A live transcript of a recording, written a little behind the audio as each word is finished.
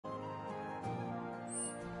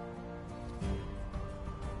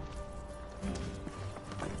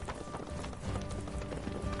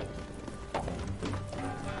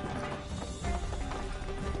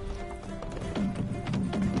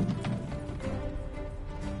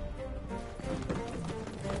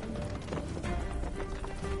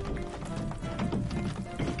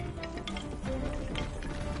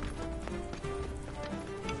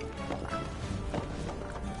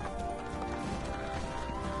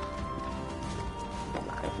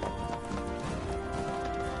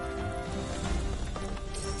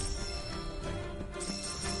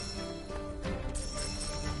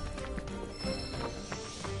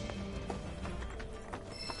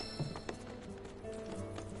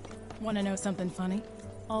Wanna know something funny?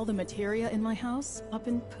 All the materia in my house up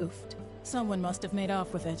and poofed. Someone must have made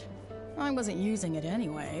off with it. I wasn't using it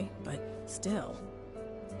anyway, but still.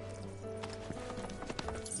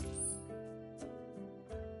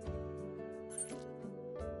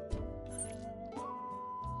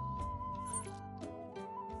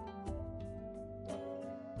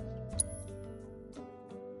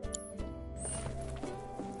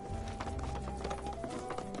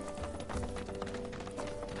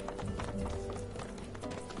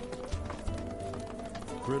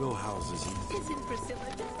 Brittle houses. Isn't Priscilla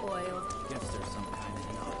spoiled? Guess there's some kind of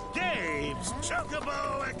knot. Dave's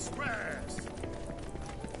Chocobo Express!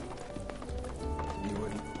 You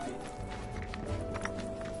wouldn't.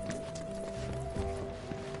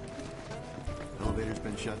 Elevator's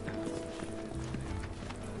been shut down.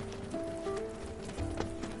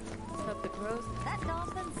 Of the gross. That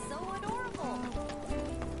dolphin's so adorable.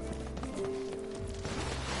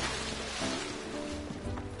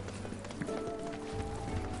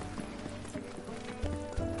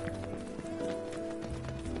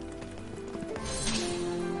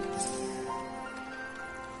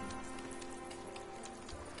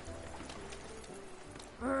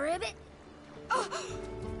 Ribbit?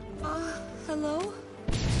 Hello?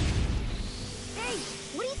 Hey,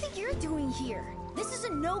 what do you think you're doing here? This is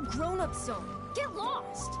a no grown-up zone. Get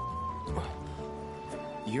lost.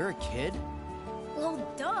 You're a kid? Well,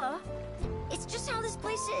 duh. It's just how this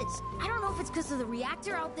place is. I don't know if it's because of the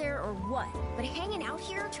reactor out there or what, but hanging out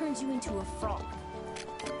here turns you into a frog.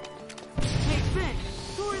 Hey, Finn,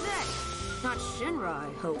 who are they? Not Shinra,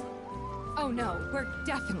 I hope. Oh no, we're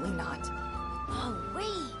definitely not. Oh,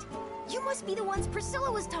 wait. You must be the ones Priscilla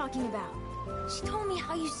was talking about. She told me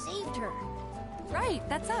how you saved her. Right,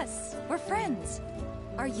 that's us. We're friends.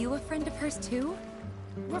 Are you a friend of hers too?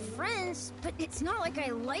 We're friends, but it's not like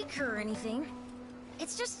I like her or anything.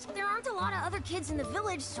 It's just there aren't a lot of other kids in the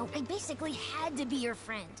village, so I basically had to be your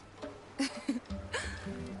friend.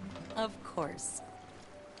 Of course.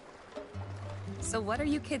 So what are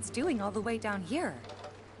you kids doing all the way down here?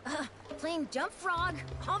 Playing Jump Frog,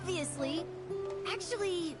 obviously.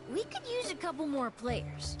 Actually, we could use a couple more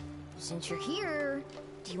players. Since you're here,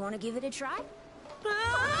 do you want to give it a try?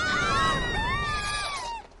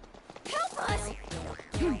 Help us!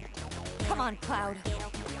 Come on, Cloud.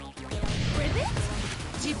 Ribbit?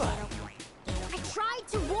 Jeepa. I tried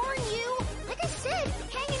to warn you! Like I said,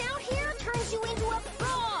 hanging out here turns you into a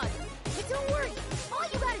frog! But don't worry, all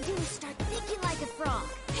you gotta do is start thinking like a frog,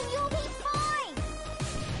 and you'll be fine!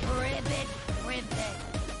 Ribbit, ribbit.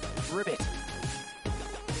 Ribbit.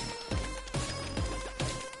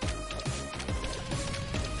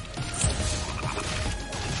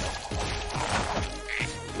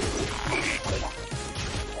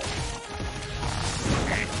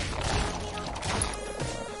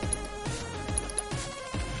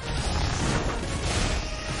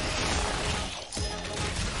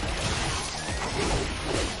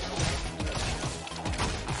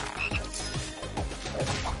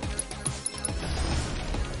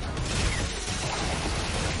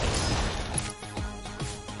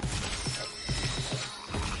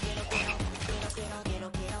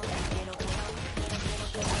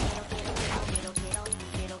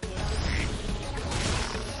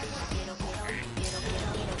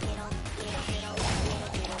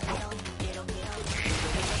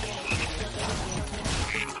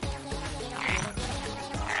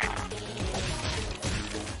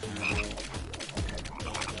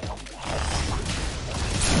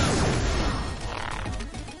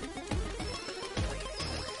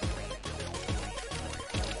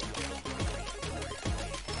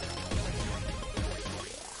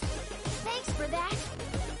 Thanks for that.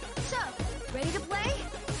 So, ready to play?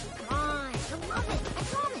 Come on, you'll love it, I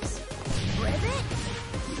promise. Ribbit?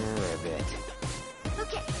 Ribbit.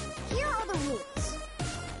 Okay, here are the rules.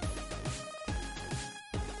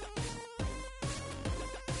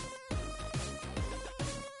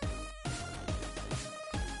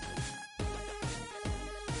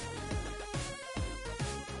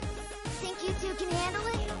 Think you two can handle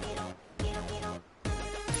it?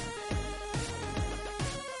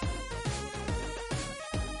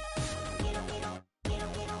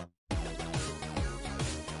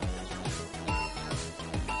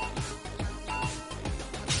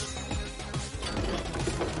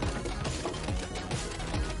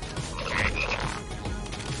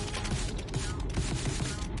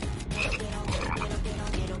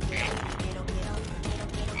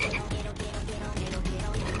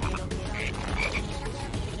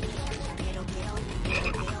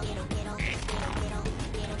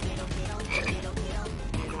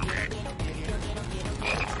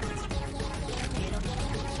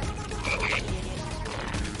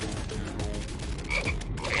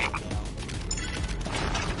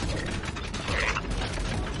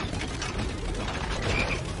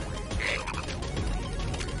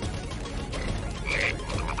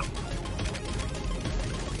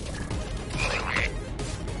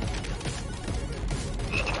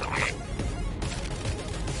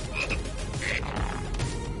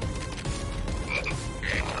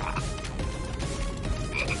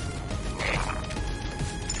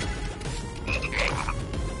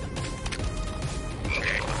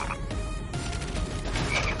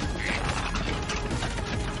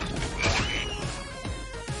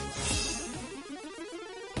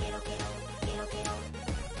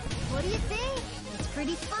 What do you think? It's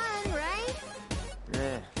pretty fun, right?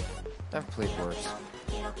 I've played worse.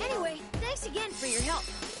 Anyway, thanks again for your help.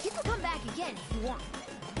 You can come back again if you want.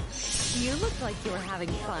 You looked like you were having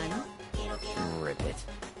fun. Ribbit.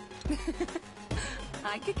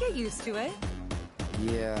 I could get used to it.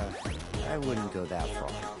 Yeah, I wouldn't go that far.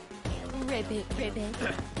 Ribbit, ribbit.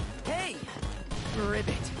 Hey!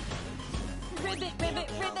 Ribbit. Ribbit, ribbit,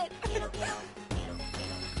 ribbit.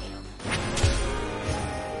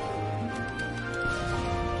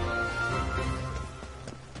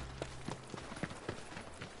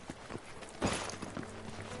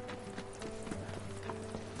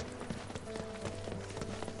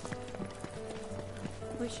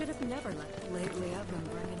 We should have never left. Lately, I've been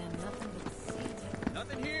bringing in nothing but seeds.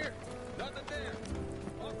 Nothing here, nothing there.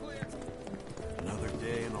 All clear. Another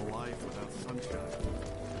day in a life without sunshine.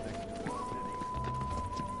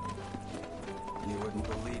 You wouldn't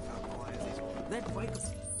believe how quiet these... That bike.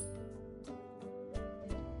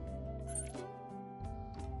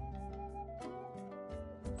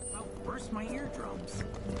 I'll burst my eardrums.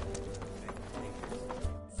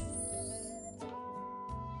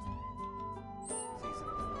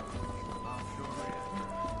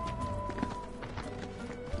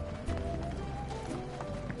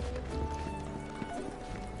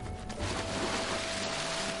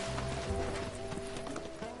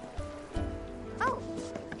 Oh,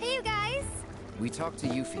 hey you guys. We talked to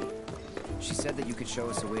Yuffie. She said that you could show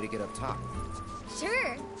us a way to get up top.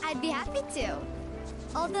 Sure, I'd be happy to.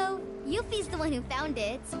 Although, Yuffie's the one who found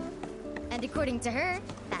it. And according to her,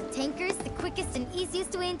 that tanker's the quickest and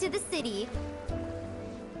easiest way into the city.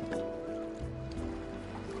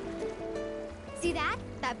 See that?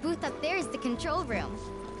 That booth up there is the control room.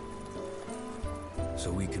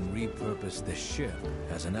 So we can repurpose this ship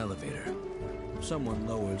as an elevator. Someone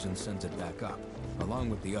lowers and sends it back up, along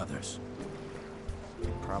with the others.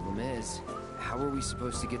 Problem is, how are we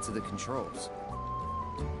supposed to get to the controls?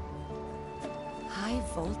 High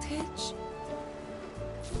voltage?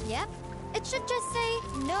 Yep, it should just say,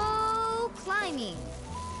 no climbing.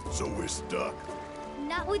 So we're stuck.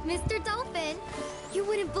 Not with Mr. Dolphin. You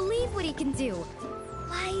wouldn't believe what he can do.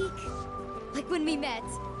 Like when we met.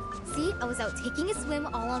 See, I was out taking a swim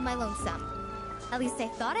all on my lonesome. At least I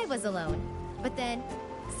thought I was alone. But then,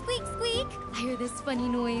 squeak, squeak, I hear this funny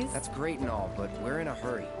noise. That's great and all, but we're in a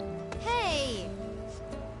hurry. Hey!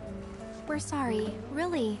 We're sorry,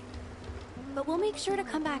 really. But we'll make sure to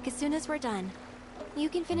come back as soon as we're done. You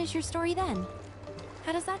can finish your story then.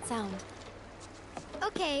 How does that sound?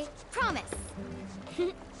 Okay, promise.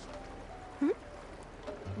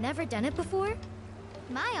 Never done it before?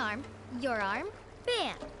 My arm, your arm,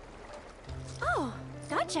 bam! Oh,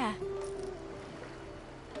 gotcha.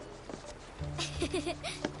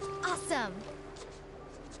 Awesome!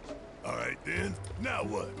 All right then, now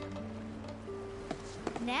what?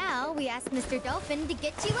 Now we ask Mr. Dolphin to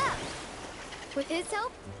get you up. With his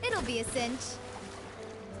help, it'll be a cinch.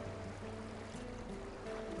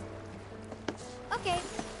 Okay,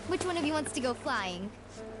 which one of you wants to go flying?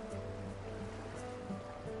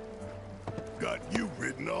 Got you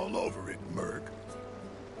written all over it, Merc.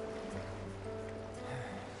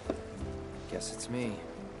 Guess it's me.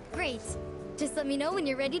 Great. Just let me know when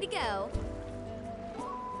you're ready to go.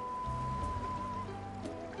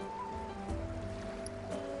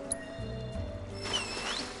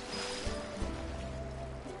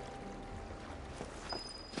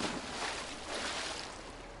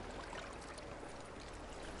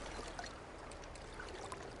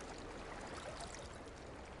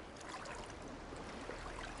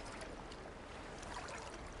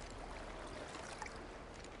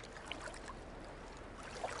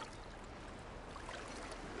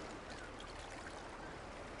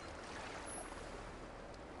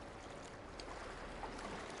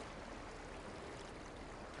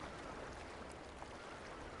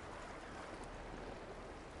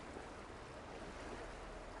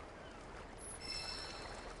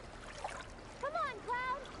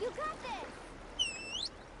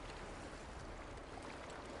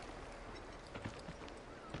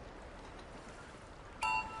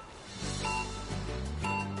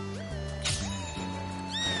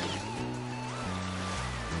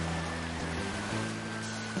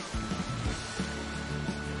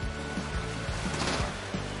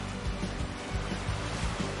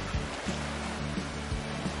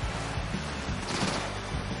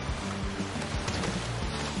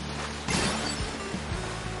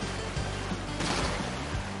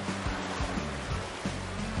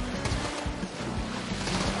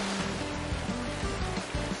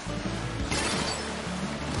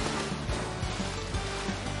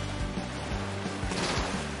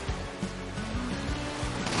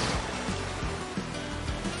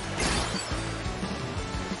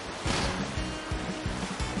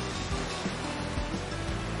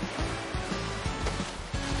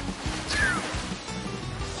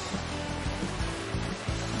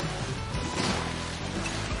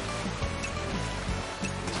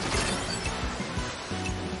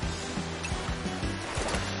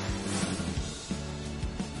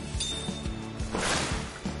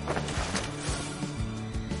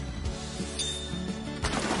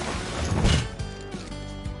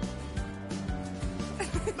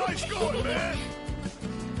 Nice going, man!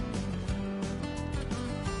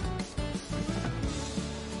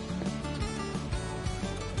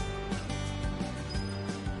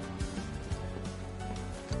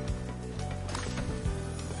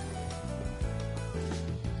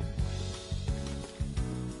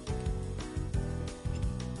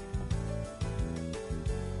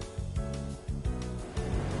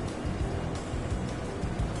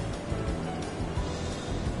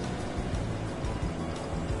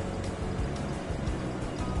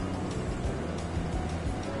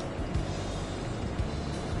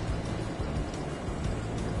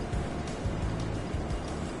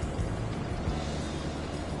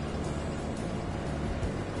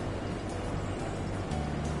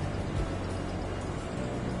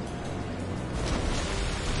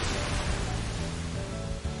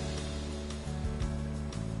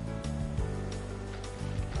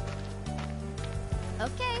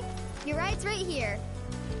 Okay, your ride's right here.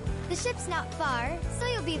 The ship's not far, so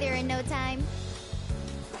you'll be there in no time.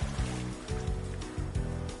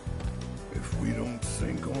 If we don't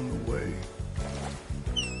sink on the way...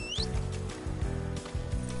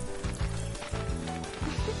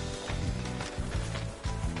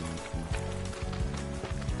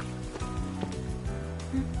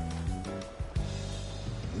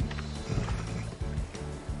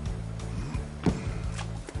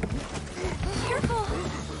 Careful!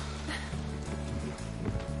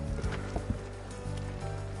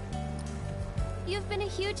 You've been a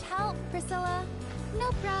huge help, Priscilla. No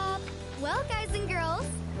prob. Well, guys and girls,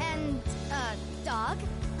 and, dog,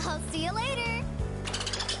 I'll see you later.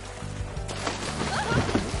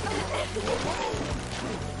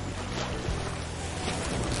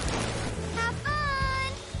 Have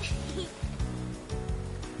fun!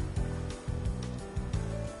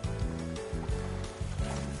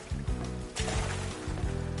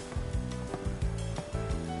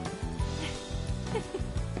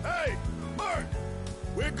 Hey, Mark!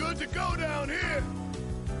 We're good to go down here!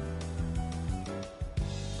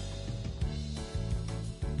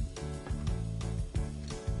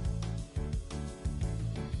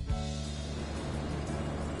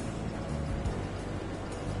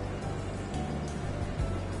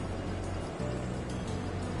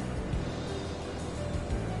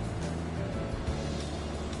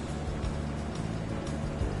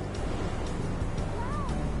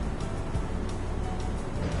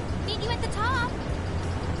 Meet you at the top!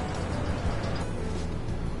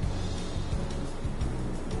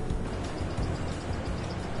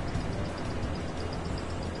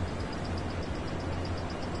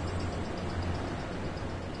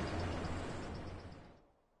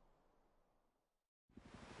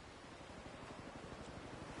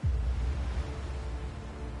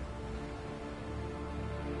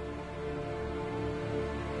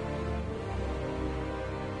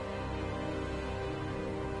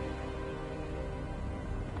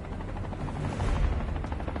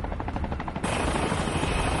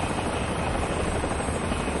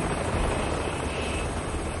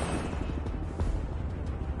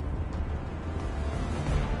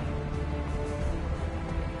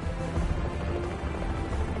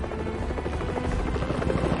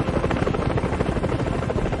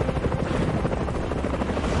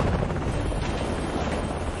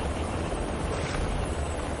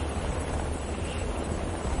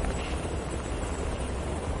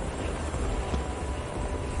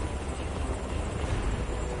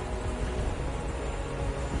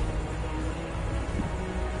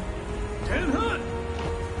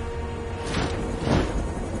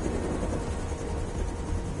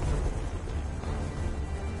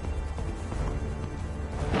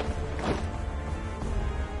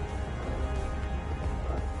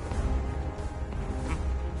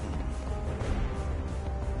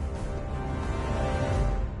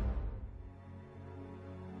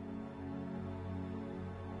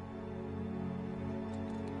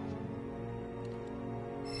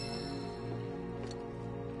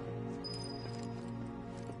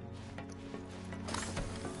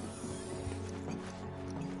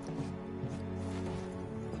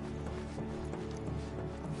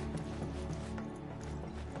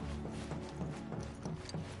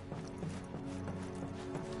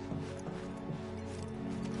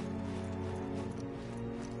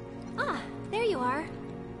 Ah, there you are.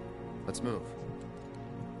 Let's move.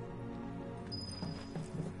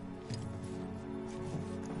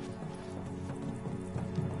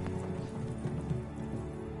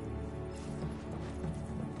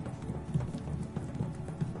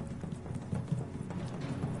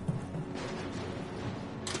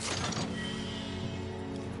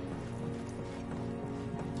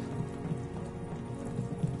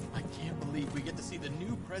 I can't believe we get to see the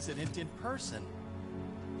new president in person.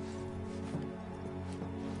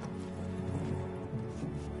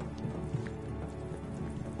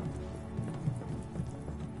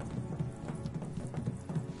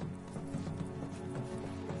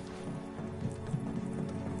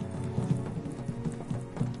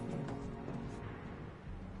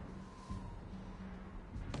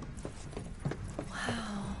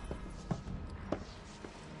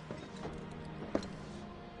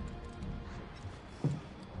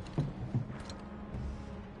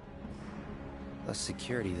 Less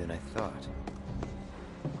security than I thought.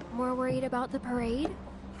 More worried about the parade?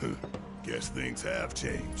 Guess things have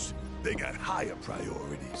changed. They got higher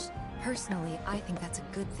priorities. Personally, I think that's a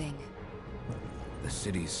good thing. The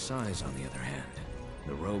city's size, on the other hand.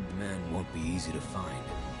 The robed men won't be easy to find.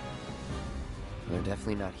 They're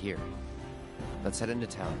definitely not here. Let's head into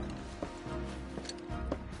town.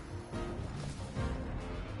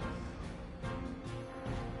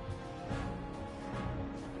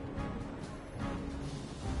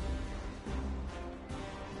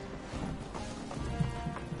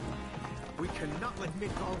 We cannot let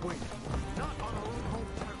Midgar win. Not on our own home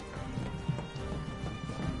turf.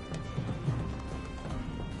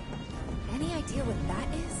 Any idea what that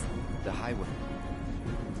is? The highway.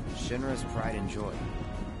 Shinra's pride and joy.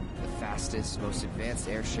 The fastest, most advanced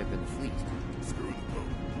airship in the fleet. Screw the boat.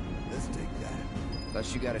 Let's take that.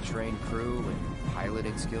 Unless you got a trained crew and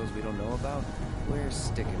piloting skills we don't know about, we're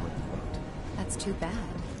sticking with the boat. That's too bad.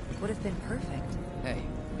 Would have been perfect. Hey,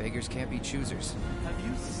 beggars can't be choosers. Have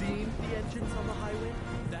you seen the engines on the highway?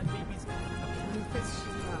 That baby's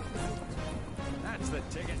That's the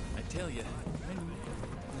ticket, I tell you.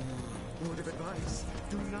 Word of advice,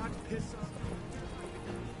 do not piss off.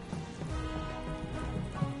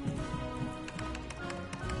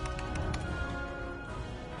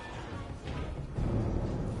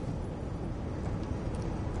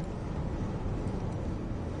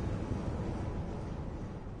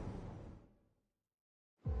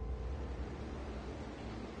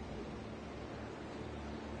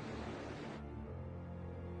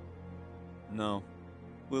 No,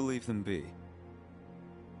 we'll leave them be.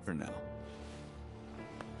 For now.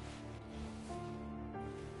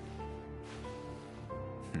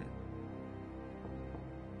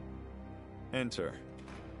 Enter.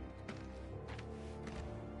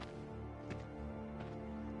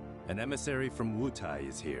 An emissary from Wutai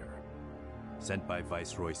is here, sent by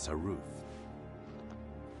Viceroy Saruf.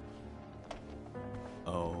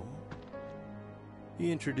 Oh?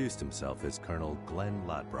 He introduced himself as Colonel Glenn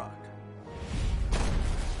Lodbrok.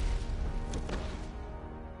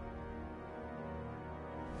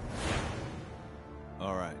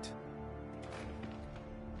 All right.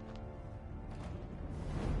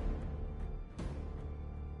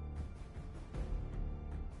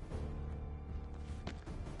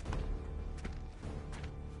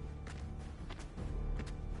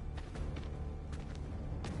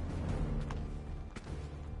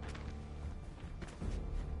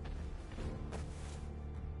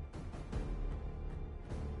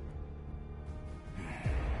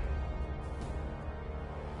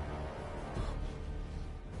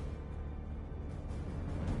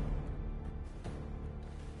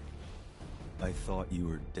 I thought you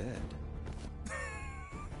were dead.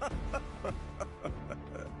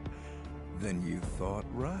 Then you thought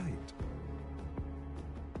right.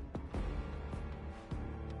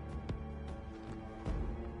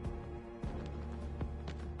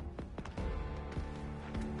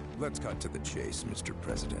 Let's cut to the chase, Mr.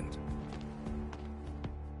 President.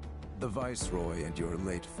 The Viceroy and your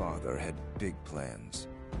late father had big plans.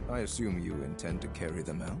 I assume you intend to carry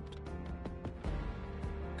them out?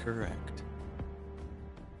 Correct.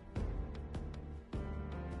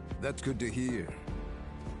 That's good to hear.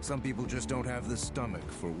 Some people just don't have the stomach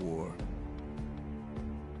for war.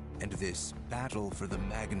 And this battle for the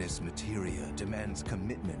Magnus Materia demands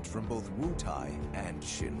commitment from both Wutai and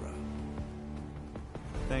Shinra.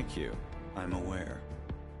 Thank you. I'm aware.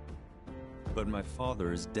 But my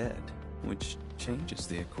father is dead, which changes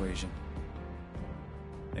the equation.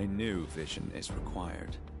 A new vision is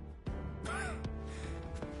required.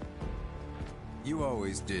 You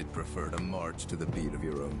always did prefer to march to the beat of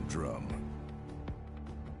your own drum.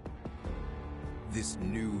 This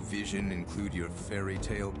new vision include your fairy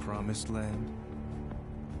tale promised land?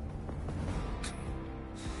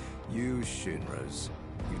 You Shinras,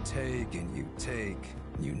 you take and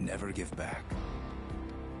you never give back.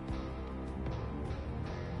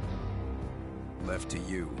 Left to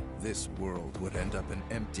you, this world would end up an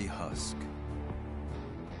empty husk.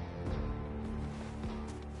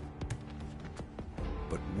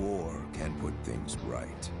 But war can put things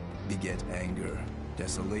right. beget anger,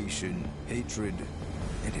 desolation, hatred,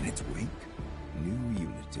 and in its wake, new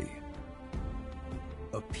unity.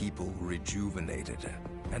 A people rejuvenated,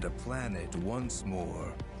 and a planet once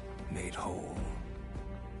more made whole.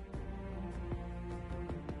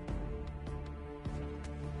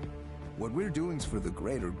 What we're doing's for the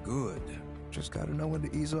greater good. Just gotta know when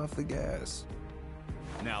to ease off the gas.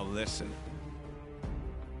 Now listen.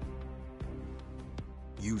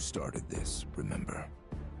 You started this, remember?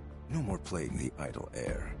 No more playing the idle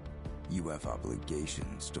heir. You have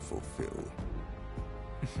obligations to fulfill.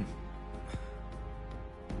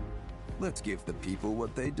 Let's give the people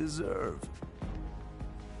what they deserve.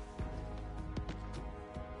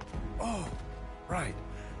 Oh, right.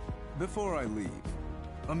 Before I leave,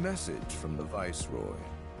 a message from the Viceroy.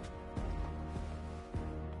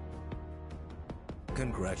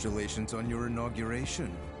 Congratulations on your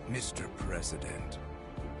inauguration, Mr. President.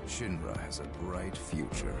 Shinra has a bright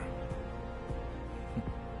future.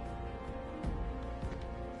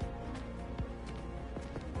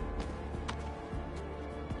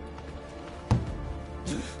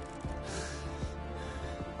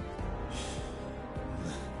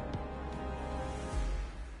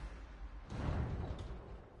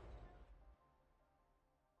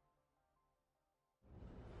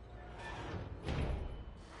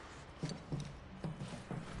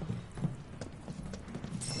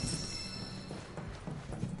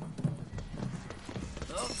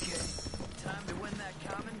 Okay, time to win that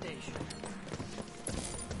commendation.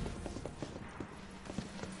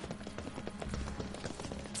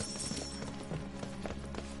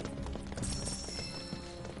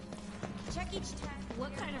 Check each tag.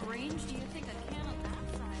 What kind of range do you think a can of that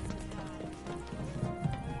size has got?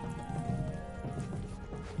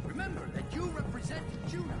 Remember that you represent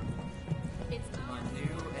Judah. It's A new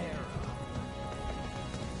era.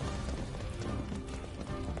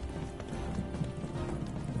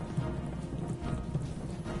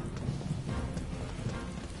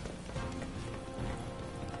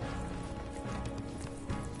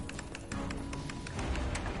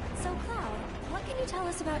 So, Cloud, what can you tell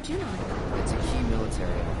us about Junon? It's a key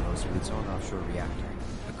military outpost with its own offshore reactor.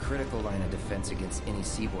 A critical line of defense against any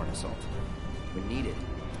seaborne assault. When needed,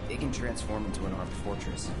 it can transform into an armed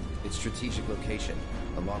fortress. Its strategic location,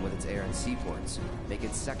 along with its air and seaports, make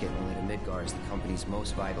it second only to Midgar as the company's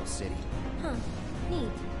most vital city. Huh.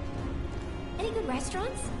 Neat. Any good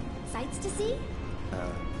restaurants? Sights to see?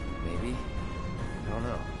 Maybe? I don't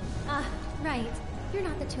know. Ah, right. You're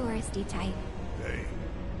not the touristy type. Hey,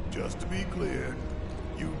 just to be clear,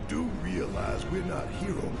 you do realize we're not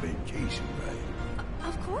here on vacation, right?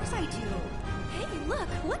 Of course I do. Hey, look,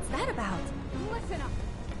 what's that about? Listen up.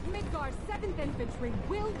 Midgar's 7th Infantry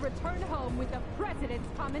will return home with the President's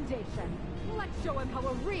commendation. Let's show him how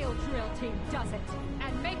a real drill team does it,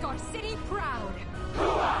 and make our city proud.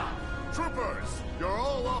 Troopers, you're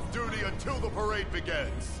all off duty until the parade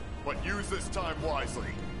begins. But use this time wisely.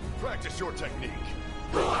 Practice your technique.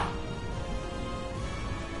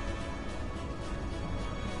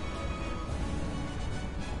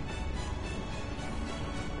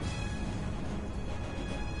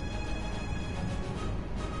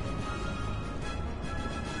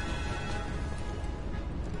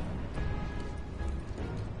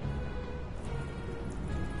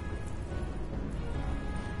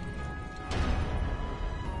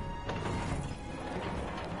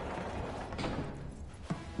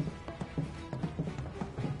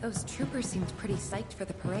 Those troopers seemed pretty psyched for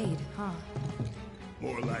the parade, huh?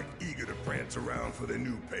 More like eager to prance around for their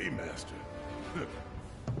new paymaster.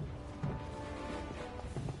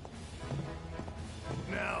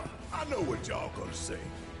 Now, I know what y'all gonna say,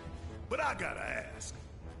 but I gotta ask.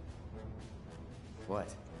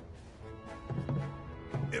 What?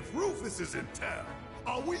 If Rufus is in town,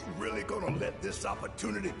 are we really gonna let this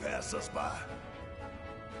opportunity pass us by?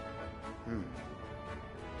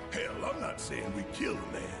 Hell, I'm not saying we kill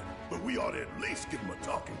the man, but we ought to at least give him a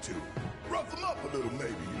talking to. Rough him up a little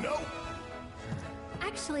maybe, you know?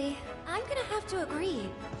 Actually, I'm gonna have to agree.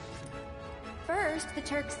 First, the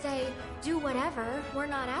Turks say, do whatever, we're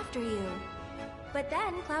not after you. But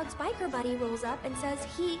then Cloud's biker buddy rolls up and says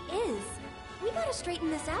he is. We gotta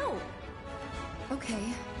straighten this out.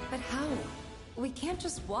 Okay, but how? We can't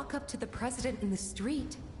just walk up to the President in the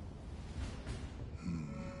street.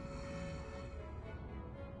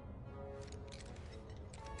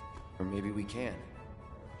 Or maybe we can.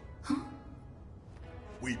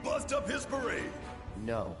 We bust up his parade!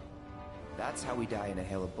 No. That's how we die in a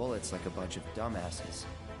hail of bullets like a bunch of dumbasses.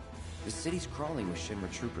 The city's crawling with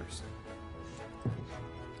Shinra troopers.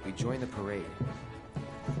 We join the parade.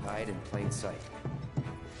 Hide in plain sight.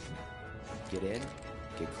 Get in,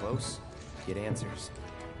 Get close, get answers.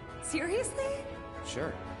 Seriously?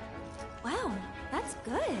 Sure. Wow, that's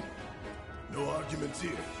good. No arguments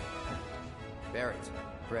here. Barrett,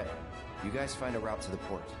 Brett, you guys find a route to the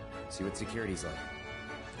port. See what security's like.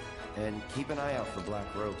 And keep an eye out for black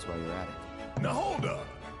robes while you're at it. Now hold up!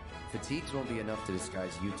 Fatigues won't be enough to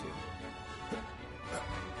disguise you two.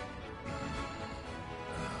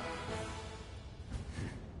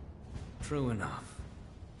 True enough.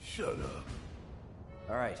 Shut up.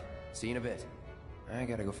 Alright, see you in a bit. I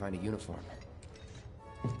gotta go find a uniform.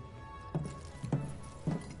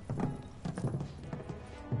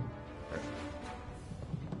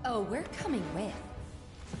 Oh, we're coming with.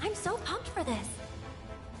 I'm so pumped for this.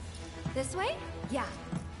 This way? Yeah.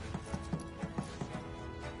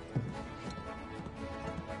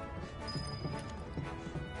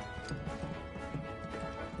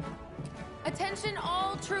 Attention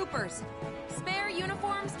all troopers. Spare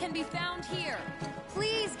uniforms can be found here.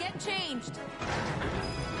 Please get changed.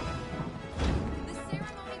 The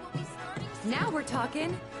ceremony will be starting soon. Now we're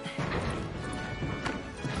talking.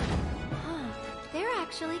 Huh. They're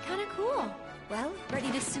actually kind of cool. Well, ready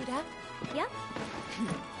to suit up? Yep.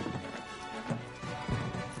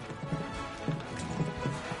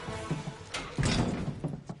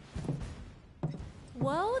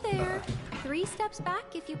 Whoa there. 3 steps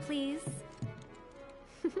back, if you please.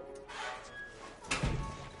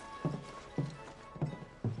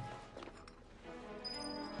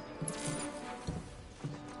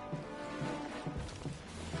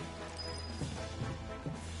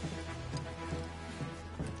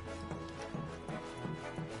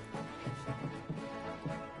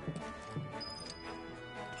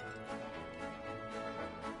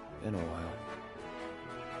 Been a while.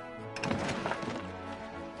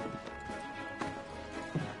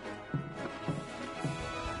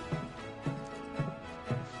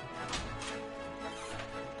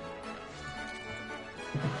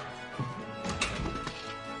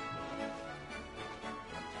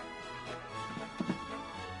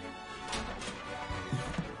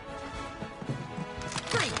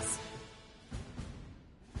 Freeze!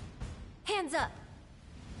 Hands up.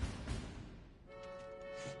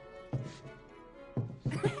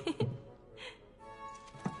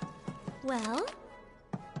 Well?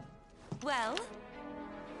 Well?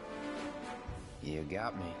 You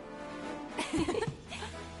got me.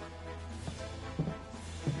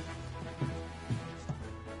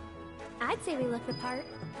 I'd say we look the part.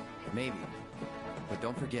 Maybe. But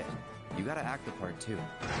don't forget, you gotta act the part too.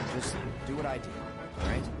 Just do what I do,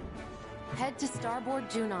 alright? Head to starboard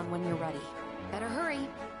Junon when you're ready. Better hurry.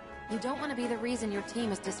 You don't want to be the reason your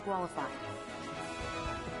team is disqualified.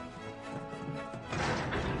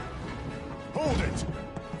 Hold it!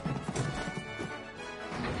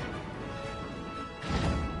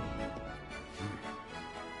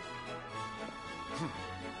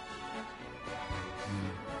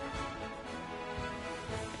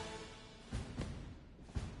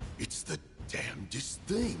 It's the damnedest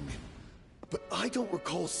thing. But I don't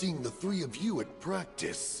recall seeing the 3 of you at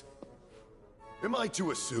practice. Am I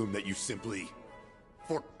to assume that you simply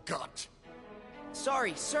forgot?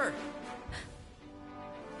 Sorry, sir!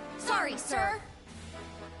 Sorry, sir.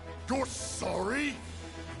 You're sorry?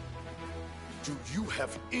 Do you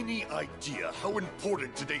have any idea how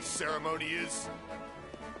important today's ceremony is?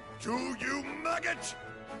 Do you, maggot?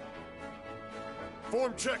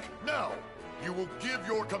 Form check now. You will give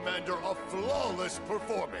your commander a flawless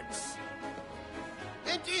performance.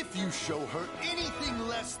 And if you show her anything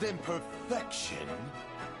less than perfection,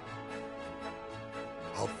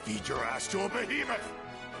 I'll feed your ass to a behemoth.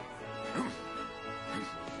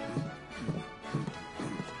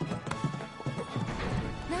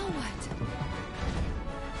 Now what?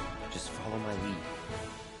 Just follow my lead.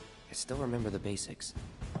 I still remember the basics.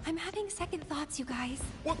 I'm having second thoughts, you guys.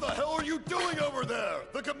 What the hell are you doing over there?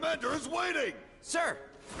 The commander is waiting! Sir!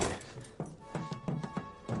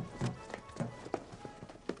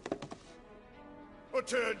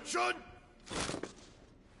 Attention!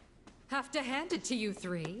 Have to hand it to you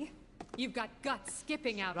 3. You've got guts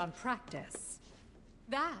skipping out on practice.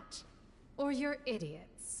 That, or you're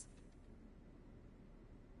idiots.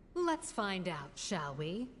 Let's find out, shall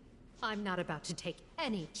we? I'm not about to take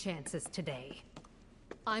any chances today.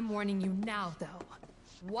 I'm warning you now, though.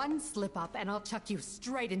 One slip up and I'll chuck you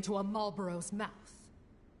straight into a Marlboro's mouth.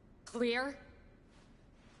 Clear?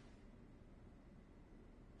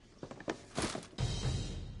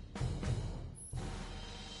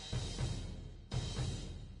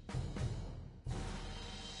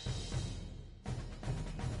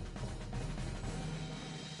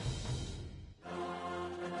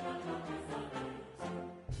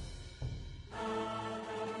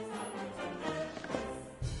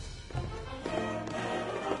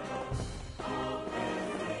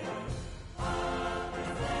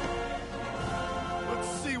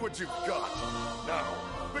 what you've got. Now,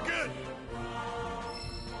 begin!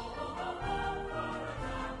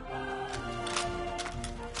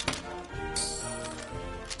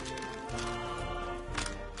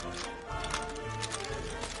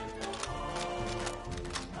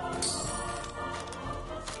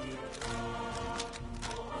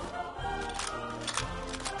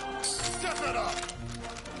 Step it up!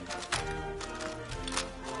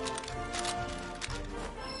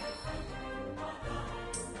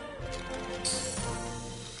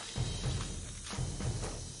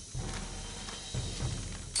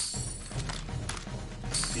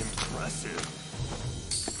 Impressive.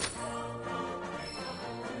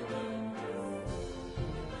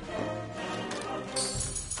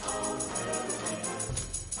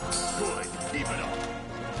 Good. Keep it up.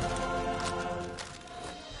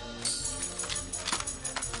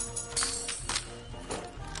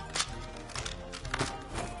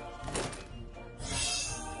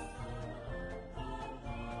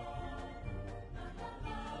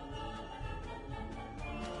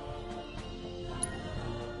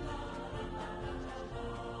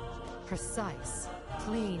 Precise,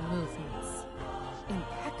 clean movements.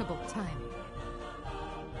 Impeccable timing.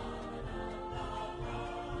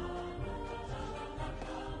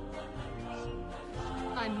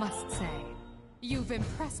 I must say, you've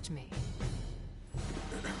impressed me.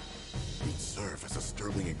 He'd serve as a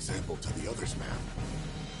sterling example to the others, ma'am.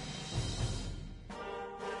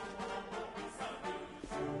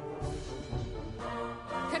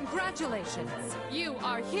 Congratulations! You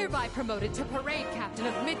are hereby promoted to Parade Captain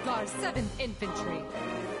of Midgar's 7th Infantry.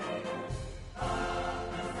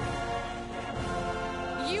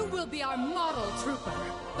 You will be our model trooper,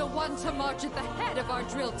 the one to march at the head of our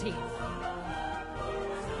drill team.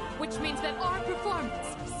 Which means that our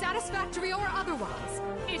performance, satisfactory or otherwise,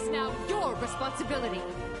 is now your responsibility.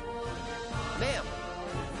 Ma'am!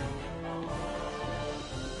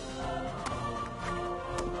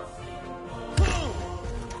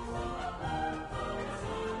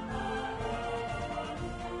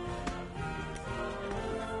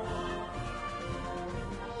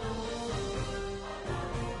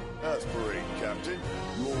 As parade captain,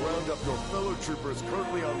 you will round up your fellow troopers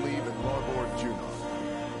currently on leave in Larboard Junon.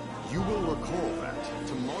 You will recall that,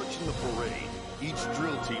 to march in the parade, each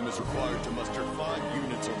drill team is required to muster 5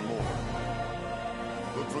 units or more.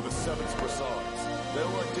 Look for the 7th Brassards.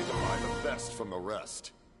 They'll identify the best from the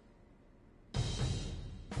rest.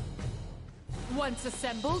 Once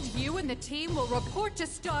assembled, you and the team will report to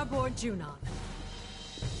Starboard Junon.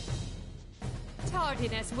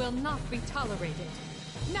 Tardiness will not be tolerated.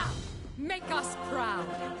 Now, make us proud.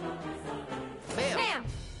 Ma'am! Ma'am!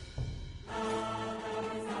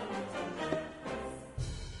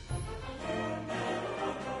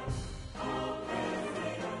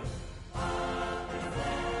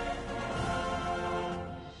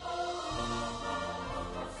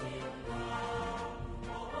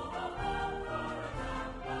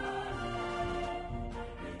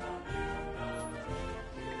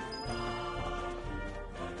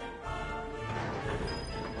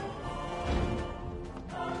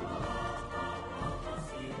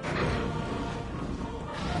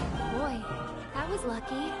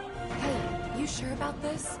 Lucky. Hey, you sure about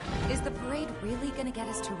this? Is the parade really gonna get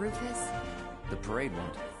us to Rufus? The parade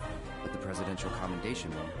won't, but the presidential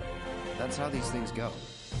commendation will. That's how these things go.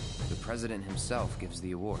 The president himself gives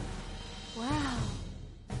the award. Wow.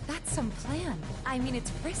 That's some plan. I mean,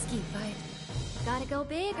 it's risky, but... Gotta go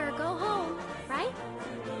big or go home, right?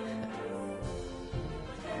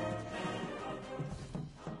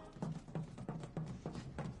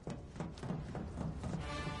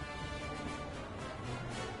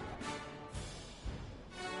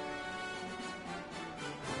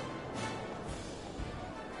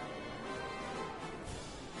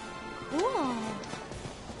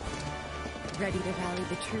 Ready to rally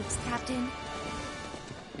the troops, Captain?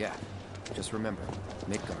 Yeah. Just remember,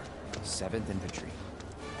 Midgar, 7th Infantry.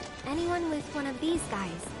 Anyone with one of these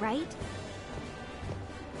guys, right?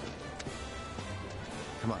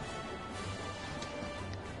 Come on.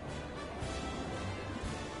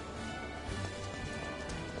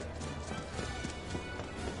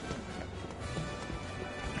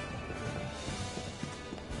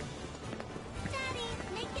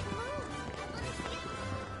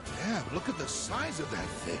 Look at the size of that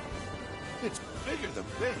thing. It's bigger than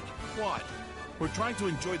big. What? We're trying to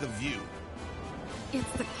enjoy the view.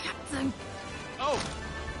 It's the captain. Oh!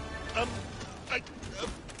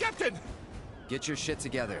 Captain! Get your shit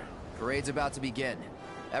together. Parade's about to begin.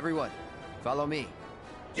 Everyone, follow me.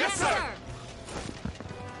 Yes, sir!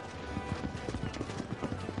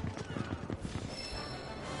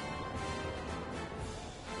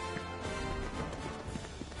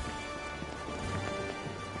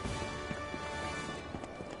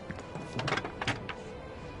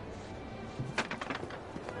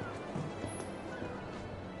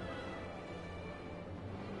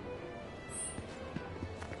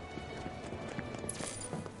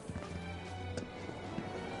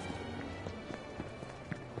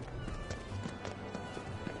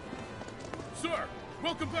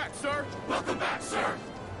 Welcome back, sir! Welcome back, sir!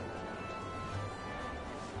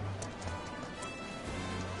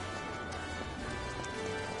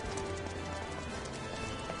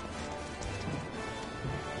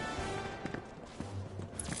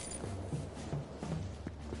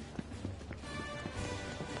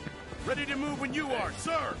 Ready to move when you are,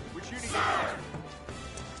 sir! We're shooting Sir!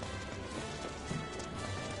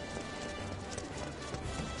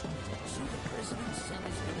 So the president's son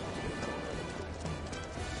is gonna do.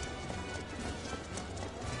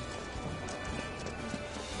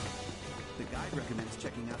 The guide recommends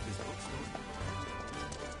checking out this bookstore.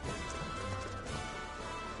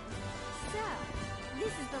 So,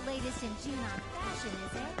 this is the latest in Junon fashion,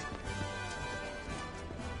 is it?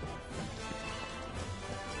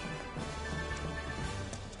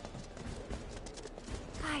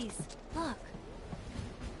 Guys, look.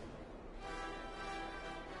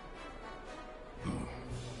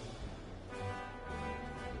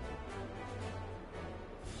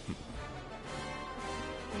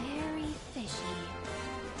 Very fishy.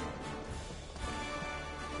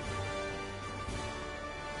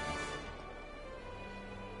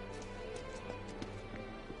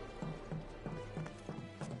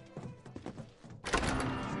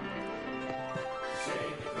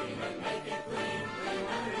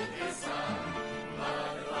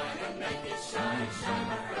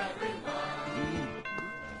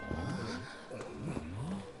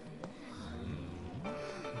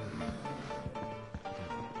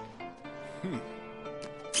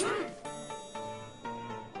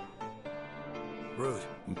 Rude.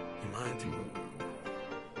 Mind you.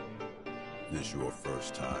 This your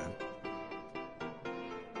first time?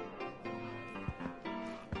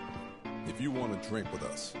 If you want to drink with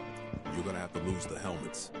us, you're gonna have to lose the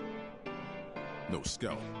helmets. No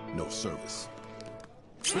scout, no service.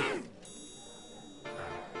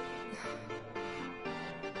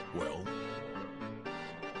 Well,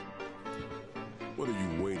 what are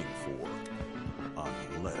you waiting for?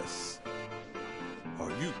 Unless...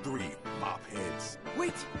 Are you three mop heads?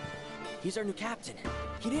 Wait! He's our new captain.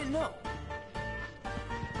 He didn't know.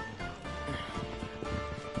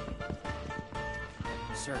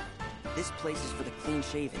 Sir, this place is for the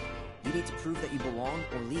clean-shaven. You need to prove that you belong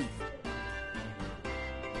or leave.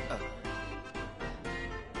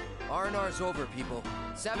 R&R's over, people.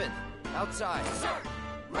 7, outside. Sir!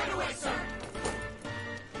 Right away, sir!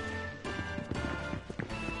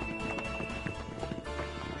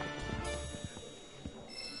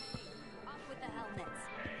 Off with the helmets.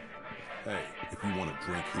 Hey, if you want to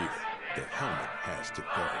drink here, the helmet has to go.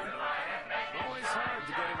 Always hard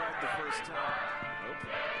to get it right the first time.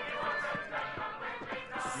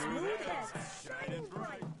 Shining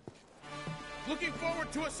bright. Looking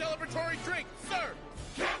forward to a celebratory drink, sir!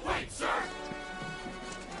 Can't wait, sir!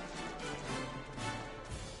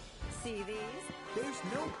 See these? There's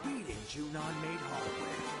no beating Junon-made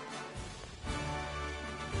hardware.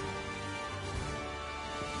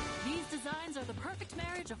 These designs are the perfect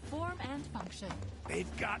marriage of form and function.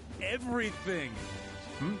 They've got everything.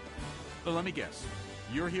 Well, let me guess.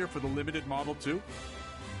 You're here for the limited model too?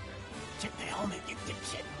 Check the helmet, you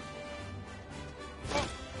dipshit. Oh,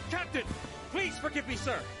 Captain! Please forgive me,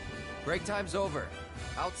 sir! Break time's over.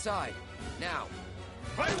 Outside. Now.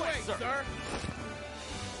 Right away, sir!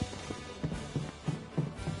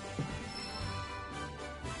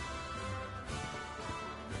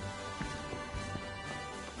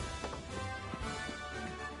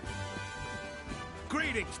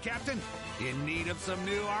 Greetings, Captain! In need of some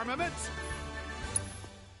new armaments?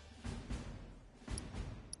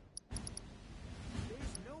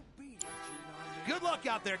 Good luck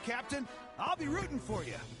out there, Captain! I'll be rooting for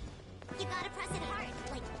you! You gotta press it hard,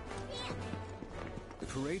 like, bam! The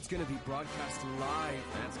parade's gonna be broadcast live.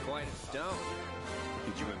 That's quite a stone.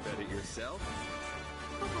 Did you embed it yourself?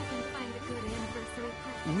 Hope I can find a good anniversary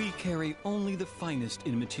present. We carry only the finest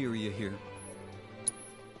in materia here.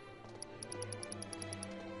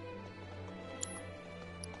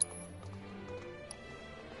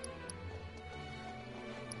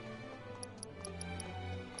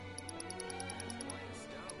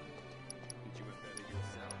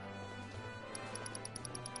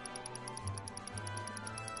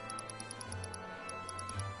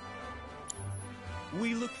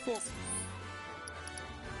 We look forward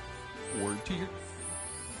to your...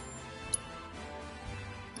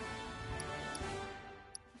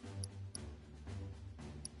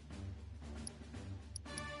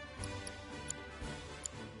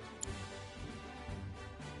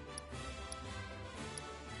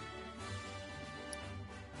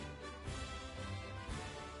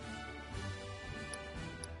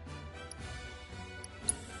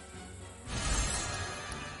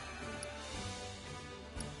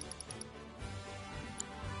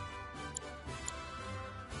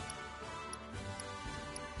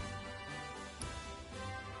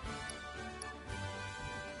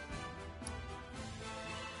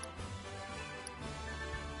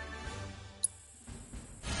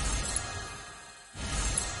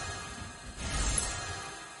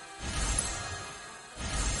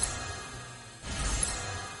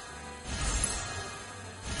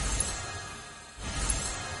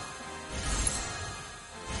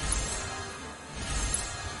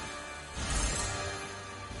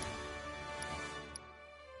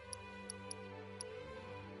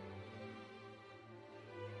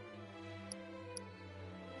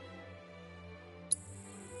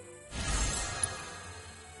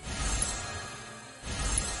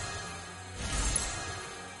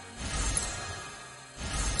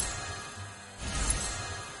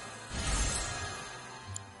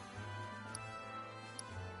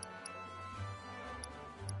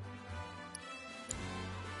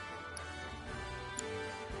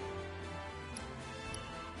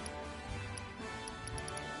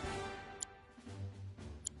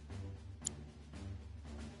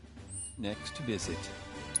 next visit.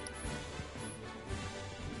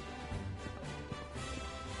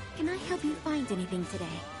 Can I help you find anything today?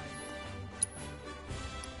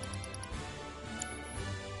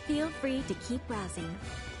 Feel free to keep browsing.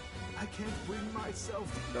 I can't bring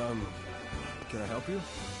myself to... Can I help you?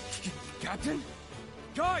 Captain?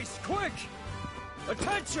 Guys, quick!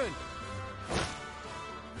 Attention!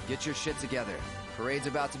 Get your shit together. Parade's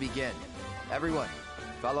about to begin. Everyone,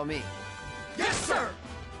 follow me. Yes, sir!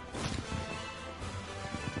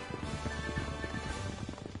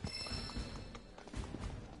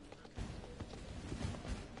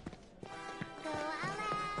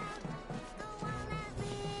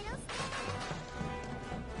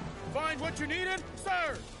 Find what you needed,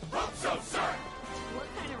 sir! Hope so, sir! What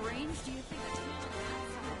kind of range do you think a team of that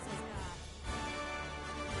size has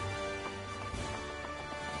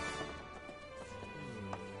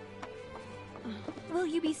got? Will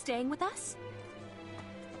you be staying with us?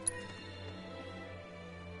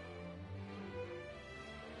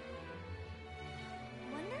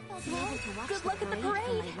 Well, good luck at the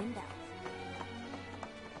parade.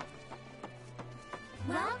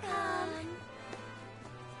 Welcome.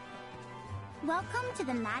 Welcome to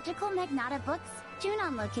the Magical Magnata Books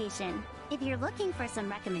Junon location. If you're looking for some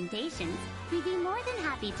recommendations, we'd be more than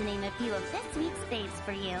happy to name a few of this week's faves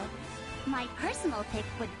for you. My personal pick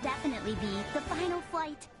would definitely be The Final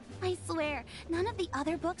Flight. I swear, none of the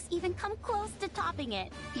other books even come close to topping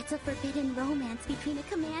it. It's a forbidden romance between a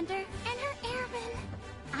commander and her airman.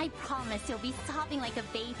 I promise you'll be sobbing like a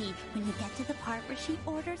baby when you get to the part where she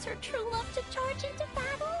orders her true love to charge into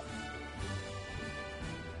battle.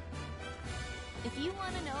 If you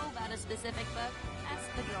want to know about a specific book, ask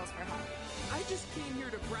the girls for help. I just came here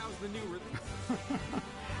to browse the new release.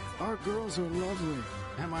 Our girls are lovely,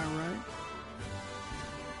 am I right?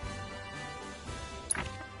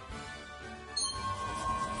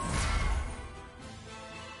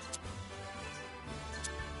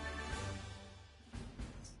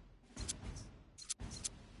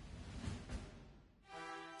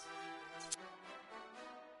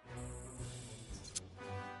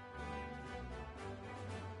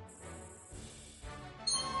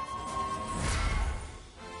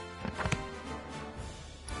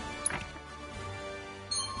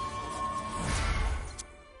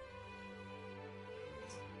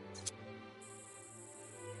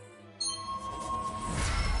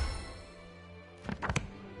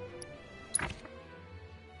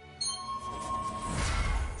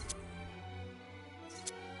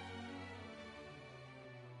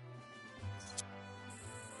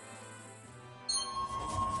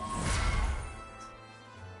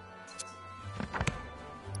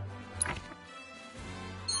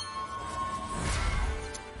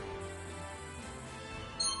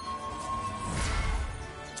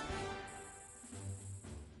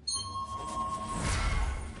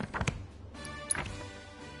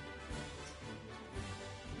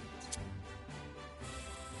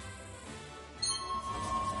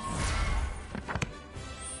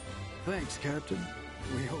 Thanks, Captain.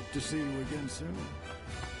 We hope to see you again soon.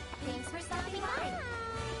 Thanks for stopping by.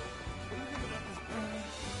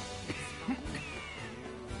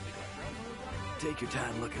 Take your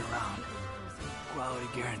time looking around. Quality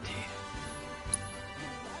guaranteed.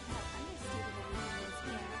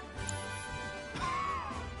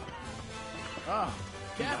 Oh,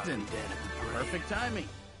 Captain. Perfect timing.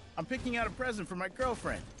 I'm picking out a present for my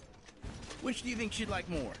girlfriend. Which do you think she'd like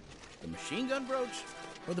more? The machine gun brooch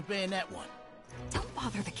or the bayonet one? Don't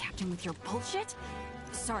bother the captain with your bullshit.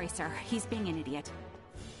 Sorry, sir. He's being an idiot.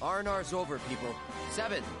 R&R's over, people.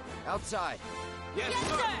 7, outside. Yes,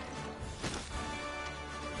 sir!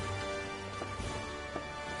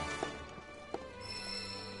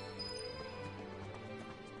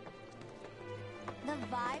 The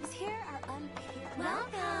vibes here are unparalleled.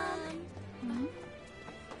 Welcome.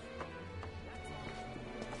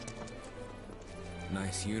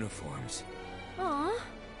 Nice uniforms. Aw,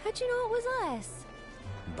 how'd you know it was us?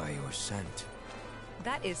 By your scent.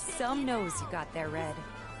 That is some nose you got there, Red.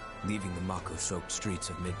 Leaving the Mako-soaked streets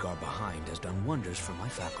of Midgar behind has done wonders for my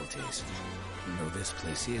faculties. Though this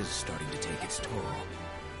place is starting to take its toll.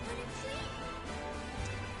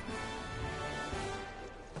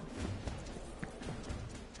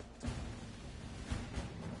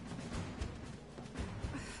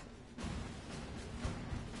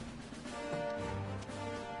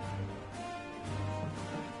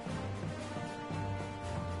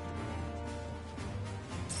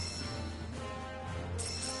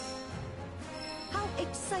 How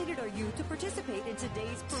excited are you to participate in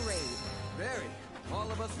today's parade? Very. All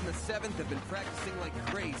of of us in the 7th have been practicing like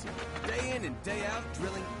crazy, day in and day out,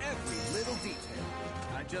 drilling every little detail.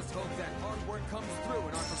 I just hope that hard work comes through in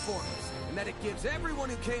our performance, and that it gives everyone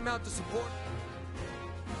who came out to support...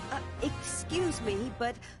 Excuse me,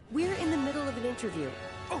 but we're in the middle of an interview.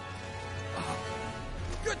 Oh!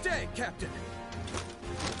 Good day, Captain!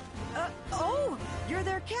 Oh! You're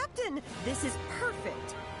their captain! This is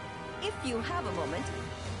perfect! If you have a moment,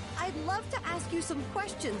 I'd love to ask you some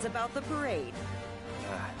questions about the parade.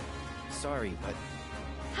 Sorry, but...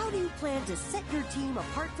 How do you plan to set your team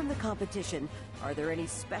apart from the competition? Are there any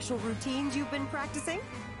special routines you've been practicing?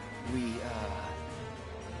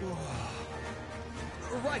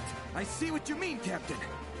 Right! I see what you mean, Captain!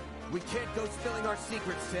 We can't go spilling our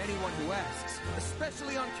secrets to anyone who asks,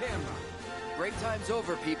 especially on camera. Break time's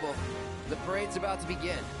over, people. The parade's about to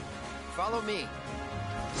begin. Follow me.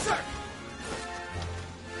 Sir!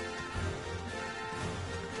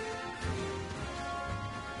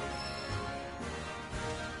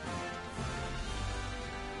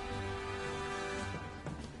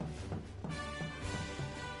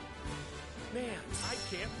 Man, I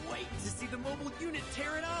can't wait to see the mobile unit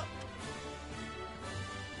tear it up!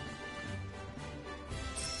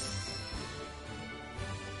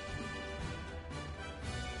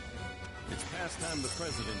 It's past time the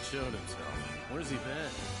president showed himself. Where's he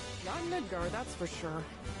been? Not in Midgar, that's for sure.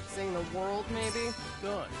 Seeing the world, maybe?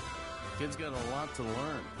 Good. Kid's got a lot to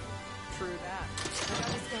learn. True that.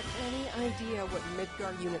 Nobody's got any idea what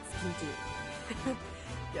Midgar units can do.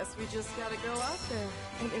 Guess we just gotta go out there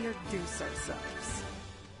and introduce ourselves.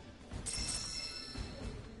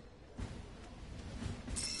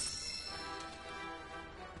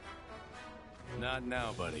 Not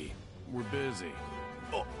now, buddy. We're busy.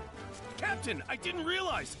 Oh! Captain, I didn't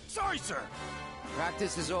realize! Sorry, sir!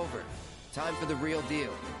 Practice is over. Time for the real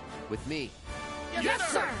deal. With me. Yes,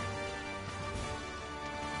 sir!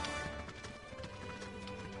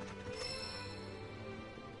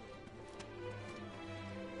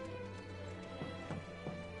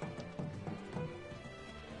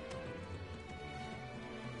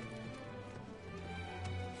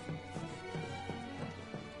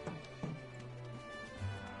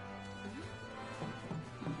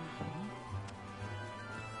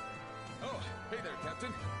 Hey there,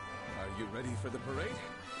 Captain. Are you ready for the parade?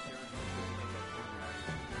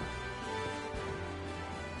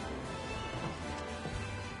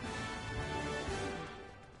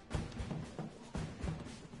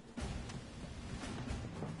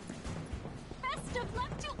 Best of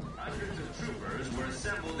luck to all! Hundreds of troopers were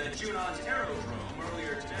assembled at Junon's aerodrome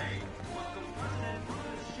earlier today to welcome President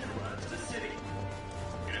Brutus Shinra to the city.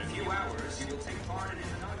 In a few hours, he will take part in his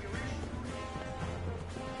inauguration.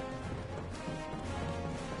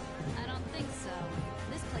 I don't think so.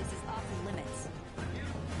 This place is off limits.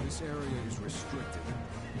 This area is restricted.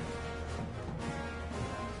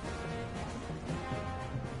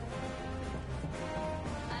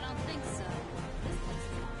 I don't think so. This place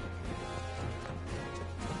is off.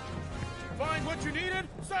 Find what you needed,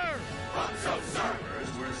 sir! Lots of servers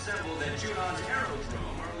were assembled at Junon's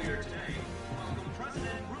aerodrome earlier today to welcome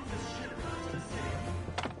President Brutus Shinra to the city.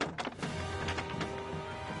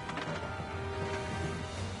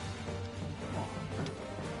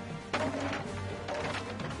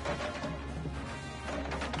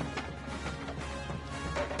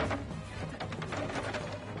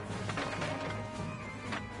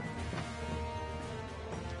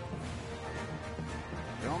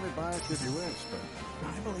 Call me biased if you wish, but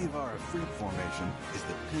I believe our freak formation is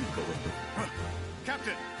the pinnacle of the...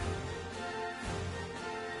 Captain!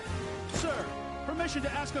 Sir, permission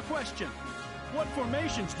to ask a question. What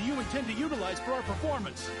formations do you intend to utilize for our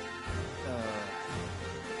performance?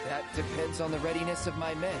 That depends on the readiness of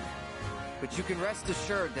my men. But you can rest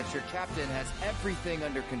assured that your captain has everything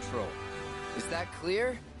under control. Is that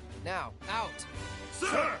clear? Now, out!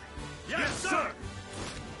 Sir! Yes, sir!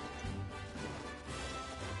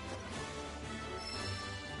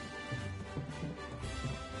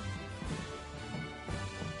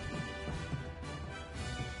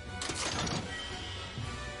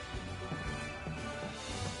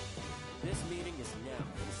 This meeting is now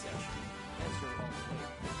in session. Answer all clear.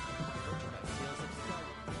 Overtime sales have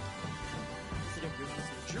started. President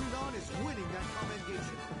Richardson. Junon is winning that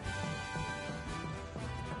commendation.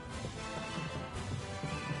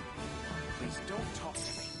 Please don't talk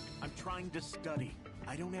to me. I'm trying to study.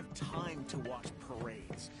 I don't have time to watch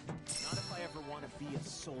parades. Not if I ever want to be a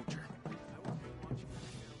soldier. I will be watching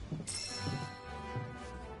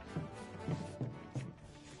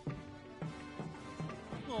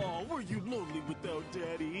Oh, were you lonely without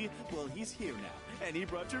Daddy? Well, he's here now. And he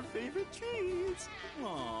brought your favorite treats.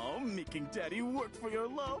 Aw, making Daddy work for your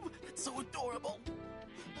love. It's so adorable.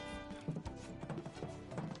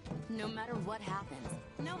 No matter what happens,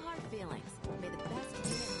 no hard feelings. May the best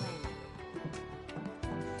unit win.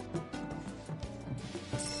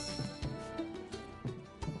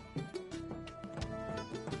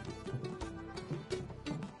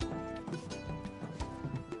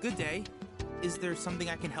 Good day. Is there something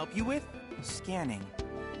I can help you with? Scanning.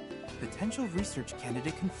 Potential research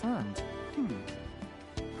candidate confirmed.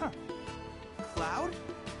 Huh. Cloud?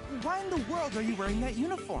 Why in the world are you wearing that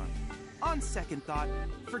uniform? On second thought,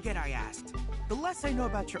 forget I asked. The less I know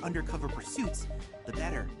about your undercover pursuits, the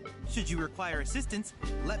better. Should you require assistance,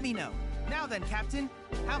 let me know. Now then, Captain,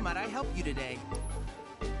 how might I help you today?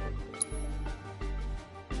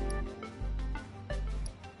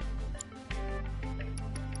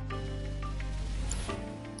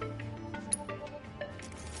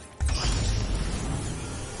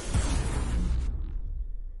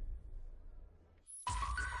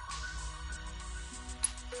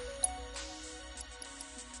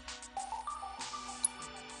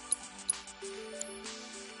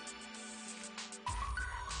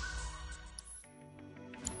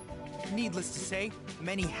 Needless to say,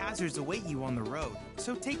 many hazards await you on the road,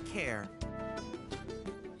 so take care.